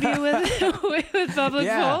an interview with Public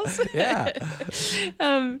Pulse? Yeah.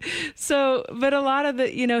 But a lot of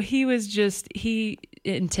he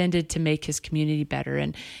intended to make his community better.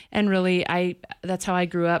 And really, that's how I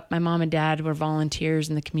grew up. My mom and dad were volunteers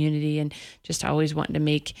in the community and just always wanting to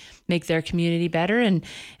make their community better.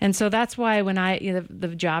 And so that's why when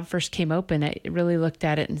the job first came open, I really looked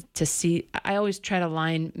at it and to see, I always try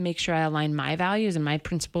to make sure I align my values and my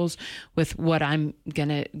principles with what I'm going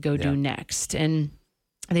to go do next. And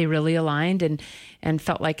they really aligned and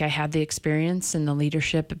felt like I had the experience and the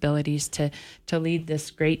leadership abilities to lead this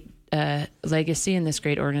great legacy and this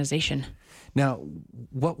great organization. Now,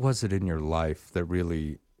 what was it in your life that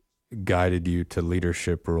really guided you to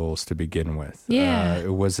leadership roles to begin with? Yeah.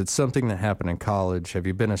 Was it something that happened in college? Have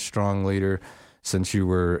you been a strong leader since you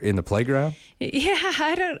were in the playground? Yeah,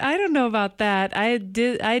 I don't know about that. I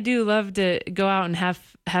do love to go out and have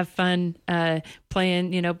fun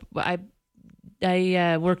playing.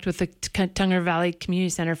 I worked with the Tongue River Valley Community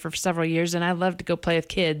Center for several years, and I love to go play with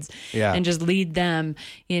kids and just lead them.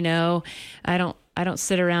 I don't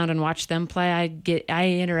sit around and watch them play. I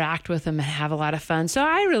interact with them and have a lot of fun. So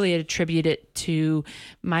I really attribute it to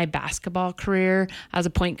my basketball career. I was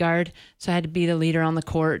a point guard, so I had to be the leader on the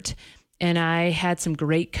court. And I had some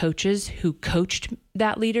great coaches who coached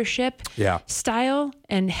that leadership style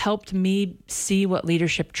and helped me see what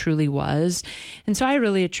leadership truly was. And so I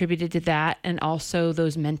really attributed to that, and also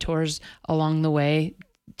those mentors along the way.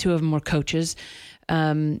 2 of them were coaches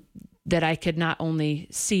that I could not only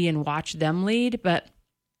see and watch them lead, but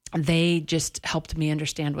they just helped me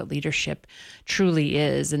understand what leadership truly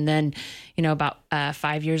is. And then, about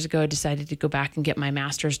 5 years ago, I decided to go back and get my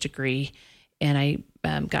master's degree. And I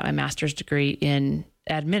got my master's degree in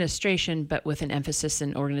administration, but with an emphasis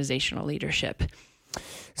in organizational leadership.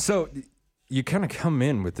 So you kind of come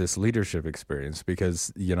in with this leadership experience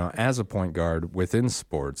because, as a point guard within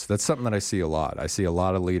sports, that's something that I see a lot. I see a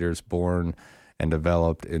lot of leaders born and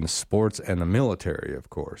developed in sports and the military, of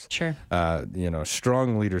course. Sure.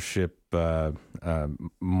 Strong leadership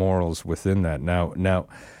morals within that. Now,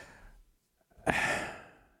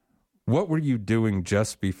 what were you doing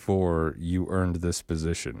just before you earned this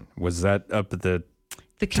position? Was that up at the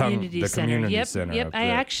community center? Community center. Yep. I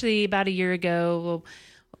actually, about a year ago,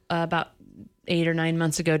 about 8 or 9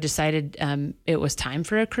 months ago, decided it was time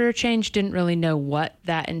for a career change. Didn't really know what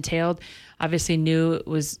that entailed. Obviously knew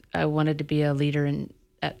I wanted to be a leader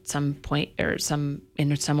at some point or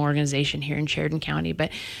in some organization here in Sheridan County,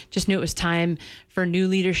 but just knew it was time for new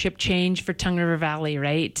leadership change for Tongue River Valley,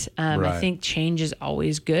 right? I think change is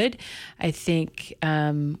always good. I think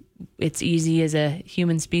it's easy as a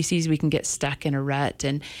human species, we can get stuck in a rut,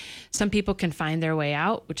 and some people can find their way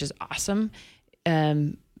out, which is awesome.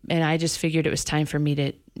 And I just figured it was time for me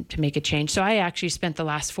to make a change. So I actually spent the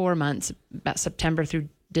last 4 months, about September through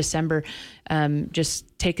December,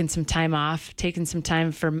 just taking some time off, taking some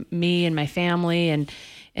time for me and my family,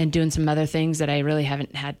 and doing some other things that I really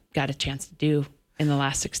haven't got a chance to do in the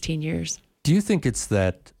last 16 years. Do you think it's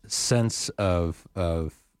that sense of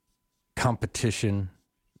competition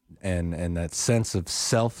and that sense of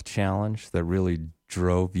self-challenge that really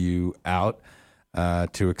drove you out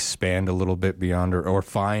to expand a little bit beyond or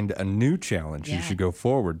find a new challenge you should go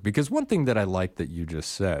forward? Because one thing that I liked that you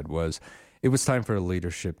just said was it was time for a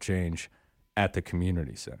leadership change at the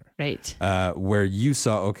community center. Right. Where you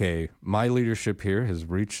saw, okay, my leadership here has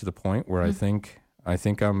reached the point where I think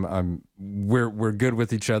we're good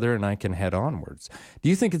with each other and I can head onwards. Do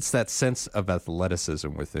you think it's that sense of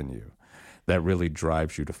athleticism within you that really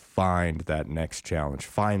drives you to find that next challenge,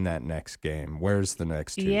 find that next game? Where's the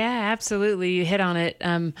next two? Yeah, absolutely. You hit on it.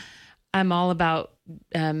 I'm all about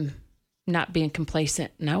not being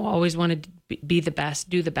complacent, and I always wanted to be the best,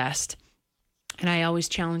 do the best. And I always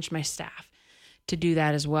challenged my staff to do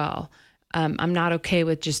that as well. I'm not okay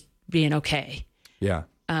with just being okay. Yeah.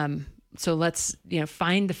 So let's,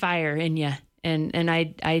 find the fire in you. And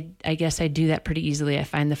I guess I do that pretty easily. I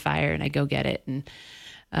find the fire and I go get it.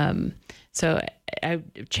 And so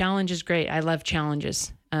challenge is great. I love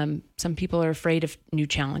challenges. Some people are afraid of new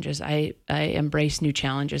challenges. I embrace new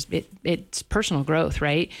challenges. It's personal growth,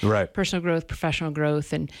 right? Right. Personal growth, professional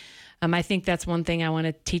growth. And I think that's one thing I want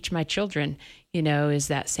to teach my children, is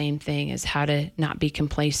that same thing, is how to not be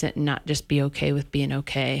complacent and not just be okay with being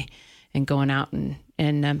okay, and going out and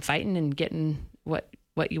fighting and getting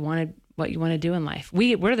what you want to do in life.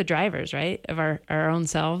 We're the drivers, right, of our own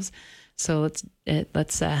selves. So let's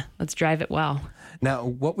drive it well. Now,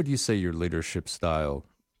 what would you say your leadership style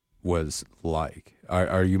was like?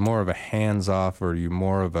 Are you more of a hands-off, or are you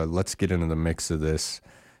more of a let's get into the mix of this,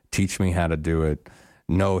 teach me how to do it,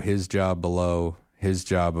 know his job below, his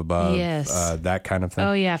job above, yes. That kind of thing?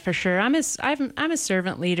 Oh yeah, for sure. I'm a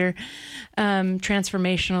servant leader,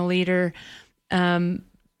 transformational leader.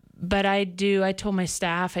 But I told my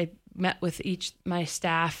staff, I met with my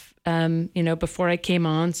staff, before I came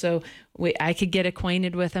on, so I could get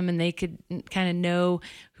acquainted with them and they could kind of know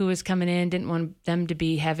who was coming in. Didn't want them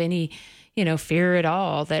to have any, fear at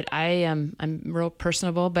all. That I'm real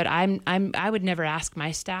personable, but I would never ask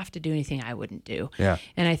my staff to do anything I wouldn't do. Yeah.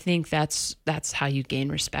 And I think that's how you gain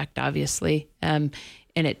respect, obviously. And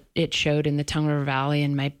it showed in the Tongue River Valley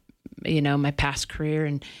and my past career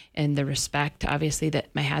and the respect, obviously, that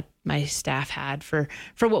my staff had for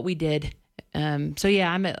what we did. So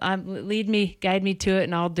yeah, lead me, guide me to it,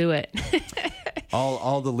 and I'll do it.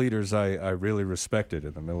 All the leaders I really respected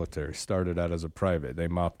in the military started out as a private. They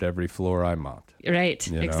mopped every floor I mopped. Right,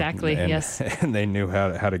 exactly, yes. And they knew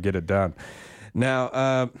how to get it done.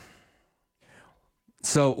 Now,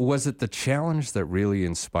 so was it the challenge that really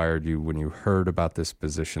inspired you when you heard about this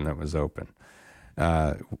position that was open?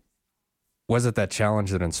 Was it that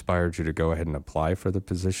challenge that inspired you to go ahead and apply for the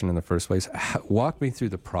position in the first place? Walk me through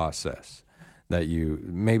the process that you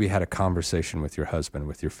maybe had a conversation with your husband,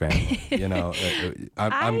 with your family.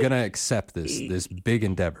 I'm going to accept this big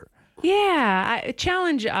endeavor. Yeah,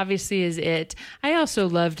 challenge obviously is it. I also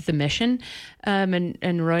loved the mission,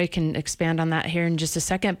 and Roy can expand on that here in just a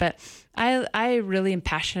second. But I really am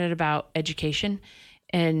passionate about education,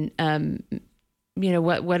 and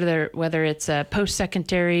whether it's a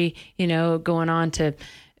post-secondary, going on to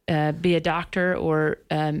be a doctor, or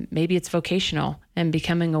maybe it's vocational. and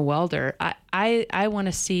becoming a welder. I want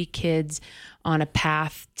to see kids on a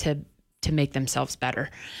path to make themselves better,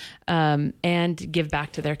 and give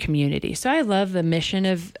back to their community. So I love the mission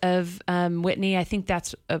of Whitney. I think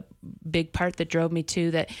that's a big part that drove me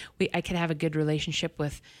to that. I could have a good relationship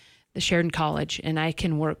with the Sheridan College, and I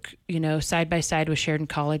can work, side by side with Sheridan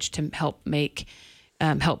College to help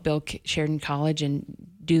build Sheridan College and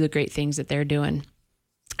do the great things that they're doing.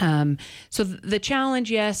 So the challenge,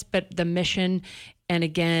 yes, but the mission, and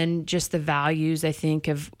again, just the values, I think,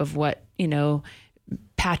 of what,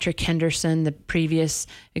 Patrick Henderson, the previous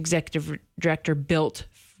executive director, built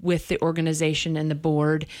with the organization and the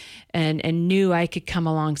board, and knew I could come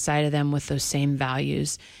alongside of them with those same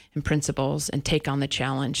values and principles and take on the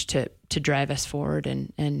challenge to drive us forward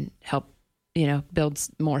and help, build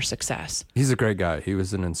more success. He's a great guy. He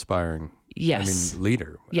was an inspiring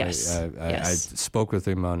leader. Yes. I spoke with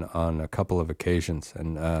him on a couple of occasions,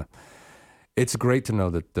 and it's great to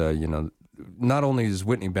know that, not only is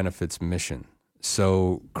Whitney Benefits mission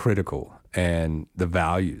so critical and the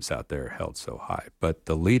values out there held so high, but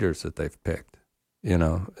the leaders that they've picked,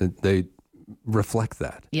 they reflect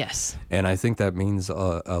that. Yes. And I think that means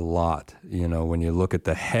a lot. When you look at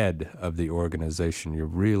the head of the organization, you're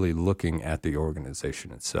really looking at the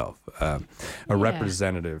organization itself, a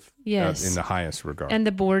representative in the highest regard. And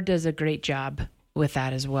the board does a great job with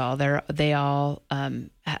that as well. They all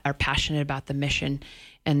are passionate about the mission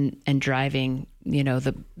and driving,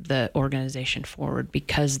 the organization forward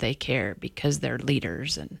because they care, because they're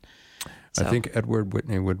leaders. And so. I think Edward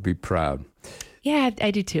Whitney would be proud. Yeah,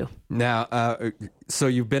 I do too. Now, so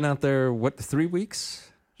you've been out there, 3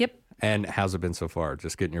 weeks? Yep. And how's it been so far?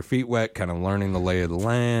 Just getting your feet wet, kind of learning the lay of the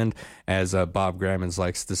land, as Bob Grammons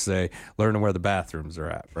likes to say, learning where the bathrooms are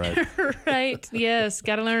at, right? Right. Yes.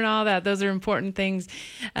 Got to learn all that. Those are important things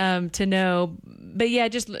to know. But yeah,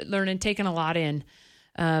 just learning, taking a lot in.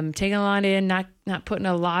 Not putting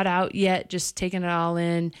a lot out yet, just taking it all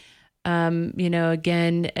in.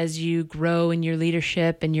 Again, as you grow in your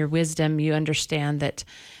leadership and your wisdom, you understand that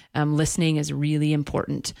listening is really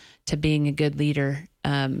important to being a good leader.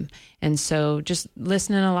 And so just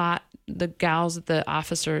listening a lot. The gals at the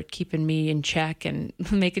office are keeping me in check and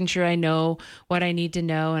making sure I know what I need to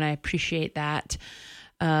know, and I appreciate that.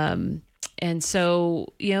 And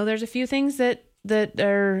so, there's a few things that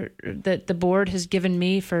the board has given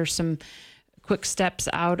me for some quick steps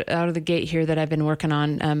out of the gate here that I've been working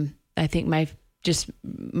on. I think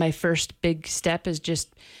my first big step is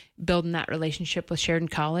just building that relationship with Sheridan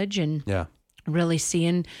College and really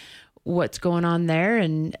seeing what's going on there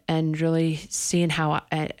and really seeing how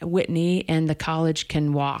Whitney and the college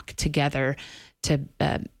can walk together to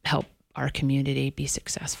help our community be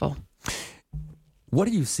successful. What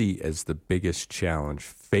do you see as the biggest challenge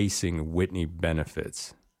facing Whitney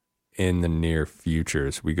Benefits in the near future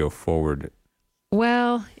as we go forward?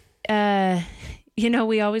 Well,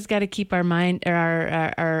 we always got to keep our mind or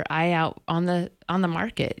our eye out on the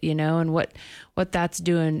market, and what that's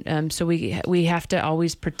doing. So we have to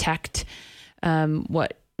always protect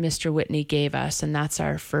what Mr. Whitney gave us, and that's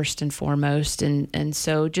our first and foremost. And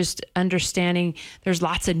so just understanding there's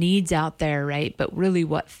lots of needs out there, right? But really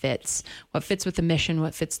what fits with the mission,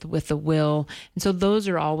 what fits with the will. And so those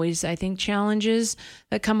are always, I think, challenges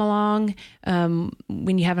that come along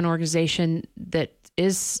when you have an organization that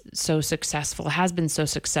is so successful, has been so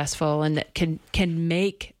successful, and that can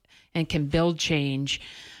make and can build change.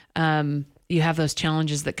 You have those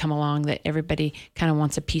challenges that come along that everybody kind of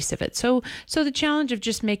wants a piece of it. So the challenge of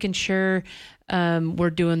just making sure we're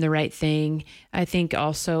doing the right thing. I think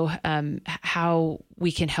also how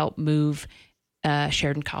we can help move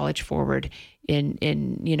Sheridan College forward in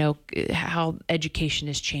how education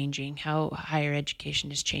is changing, how higher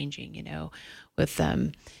education is changing, with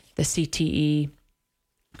the CTE,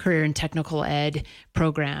 career and technical ed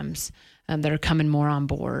programs that are coming more on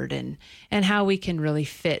board, and how we can really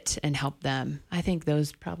fit and help them. I think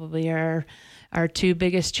those probably are our two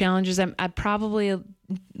biggest challenges. I'm probably a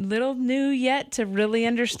little new yet to really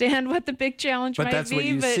understand what the big challenge might be. But that's what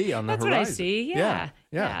you see on the horizon. That's what I see.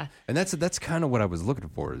 Yeah. And that's kind of what I was looking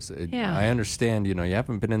for. I understand, you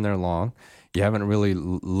haven't been in there long. You haven't really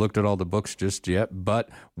looked at all the books just yet, but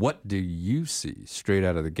what do you see straight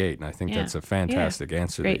out of the gate? And I think that's a fantastic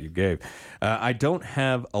answer that you gave. I don't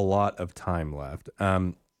have a lot of time left,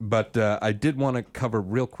 but I did want to cover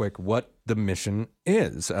real quick what the mission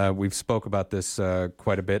is. We've spoke about this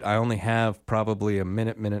quite a bit. I only have probably a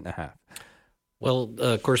minute and a half. Well,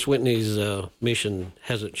 of course, Whitney's mission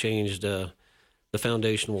hasn't changed. The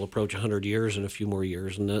foundation will approach 100 years in a few more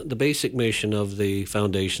years. And the basic mission of the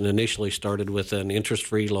foundation initially started with an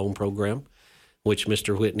interest-free loan program which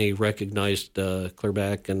Mr. Whitney recognized clear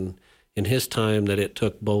back in his time that it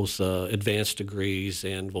took both advanced degrees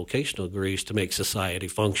and vocational degrees to make society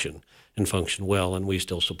function and function well, and we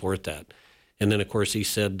still support that. And then, of course, he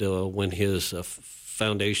said when his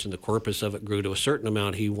foundation, the corpus of it, grew to a certain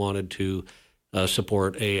amount, he wanted to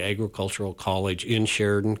support a agricultural college in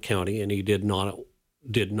Sheridan County, and he did not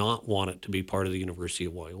want it to be part of the University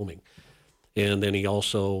of Wyoming. And then he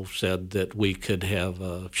also said that we could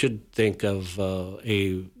should think of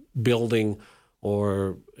a building,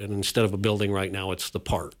 and instead of a building right now, it's the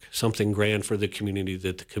park, something grand for the community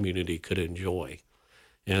that the community could enjoy.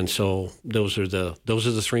 And so those are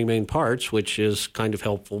the three main parts, which is kind of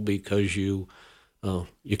helpful because you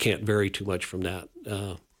can't vary too much from that.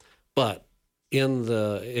 But in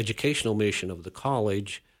the educational mission of the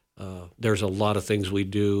college, there's a lot of things we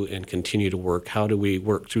do and continue to work. How do we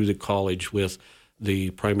work through the college with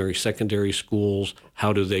the primary, secondary schools?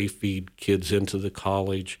 How do they feed kids into the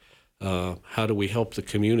college? How do we help the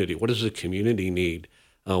community? What does the community need?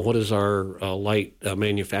 What does our light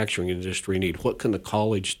manufacturing industry need? What can the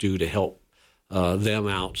college do to help them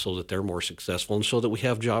out so that they're more successful and so that we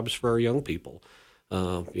have jobs for our young people?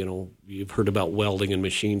 You've heard about welding and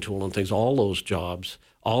machine tool and things. All those jobs,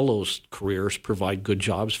 all those careers provide good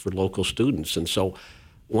jobs for local students. And so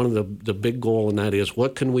one of the big goal in that is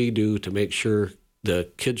what can we do to make sure the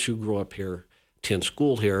kids who grow up here, attend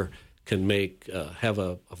school here, can have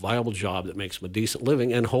a viable job that makes them a decent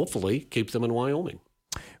living and hopefully keep them in Wyoming.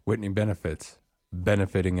 Whitney benefits,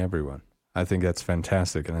 benefiting everyone. I think that's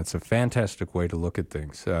fantastic, and it's a fantastic way to look at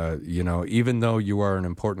things. Even though you are an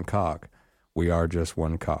important cog, we are just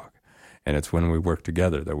one cog. And it's when we work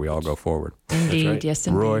together that we all go forward. Indeed, right. Yes,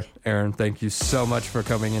 indeed. Roy, Aaron, thank you so much for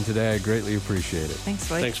coming in today. I greatly appreciate it.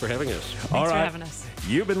 Thanks, Roy. Thanks for having us. Thanks for having us.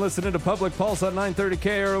 You've been listening to Public Pulse on 930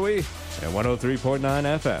 KROE and 103.9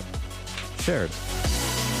 FM. Sheridan.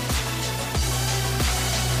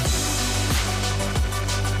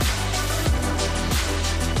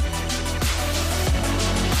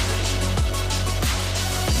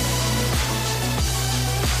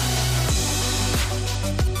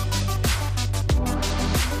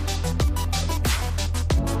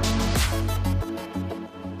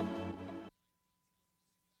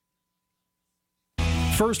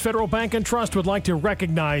 First Federal Bank and Trust would like to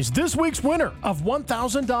recognize this week's winner of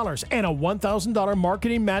 $1,000 and a $1,000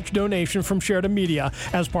 marketing match donation from Sheridan Media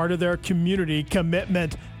as part of their community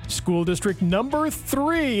commitment. School District number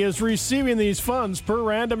 3 is receiving these funds per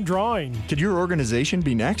random drawing. Could your organization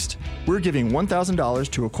be next? We're giving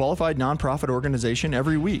 $1,000 to a qualified nonprofit organization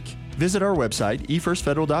every week. Visit our website,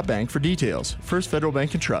 efirstfederal.bank, for details. First Federal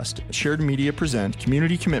Bank and Trust. Sheridan Media present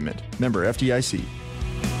Community Commitment. Member FDIC.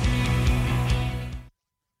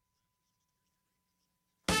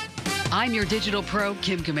 I'm your digital pro,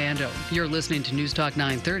 Kim Commando. You're listening to News Talk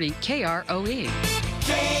 930 KROE.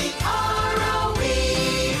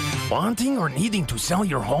 Wanting or needing to sell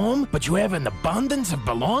your home, but you have an abundance of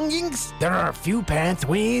belongings? There are a few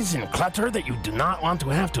pathways and clutter that you do not want to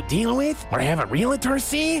have to deal with or have a realtor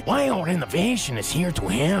see? YO Renovation is here to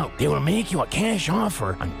help. They will make you a cash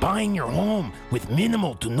offer on buying your home with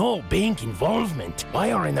minimal to no bank involvement.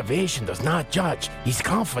 YO Renovation does not judge, is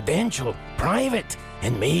confidential, private,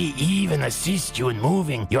 and may even assist you in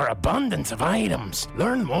moving your abundance of items.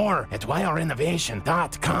 Learn more at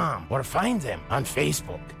YORenovation.com or find them on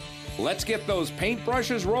Facebook. Let's get those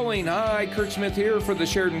paintbrushes rolling. Hi, Kurt Smith here for the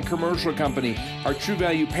Sheridan Commercial Company. Our True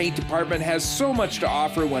Value Paint Department has so much to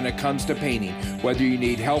offer when it comes to painting. Whether you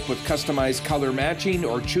need help with customized color matching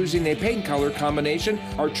or choosing a paint color combination,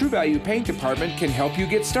 our True Value Paint Department can help you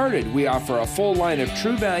get started. We offer a full line of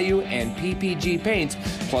True Value and PPG paints,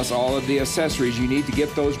 plus all of the accessories you need to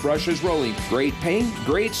get those brushes rolling. Great paint,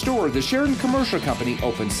 great store. The Sheridan Commercial Company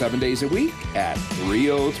opens 7 days a week at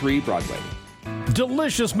 303 Broadway.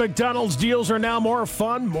 Delicious McDonald's deals are now more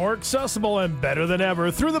fun, more accessible, and better than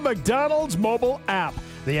ever through the McDonald's mobile app.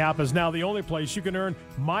 The app is now the only place you can earn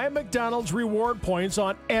My McDonald's reward points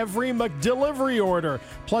on every McDelivery order.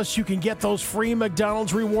 Plus, you can get those free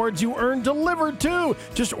McDonald's rewards you earn delivered too.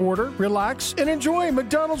 Just order, relax, and enjoy.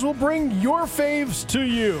 McDonald's will bring your faves to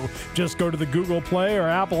you. Just go to the Google Play or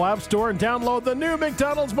Apple App Store and download the new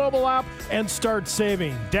McDonald's mobile app and start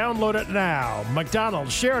saving. Download it now.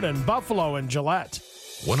 McDonald's, Sheridan, Buffalo, and Gillette.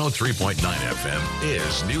 103.9 FM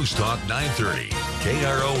is News Talk 930.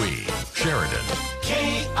 KROE, Sheridan.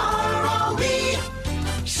 KROE.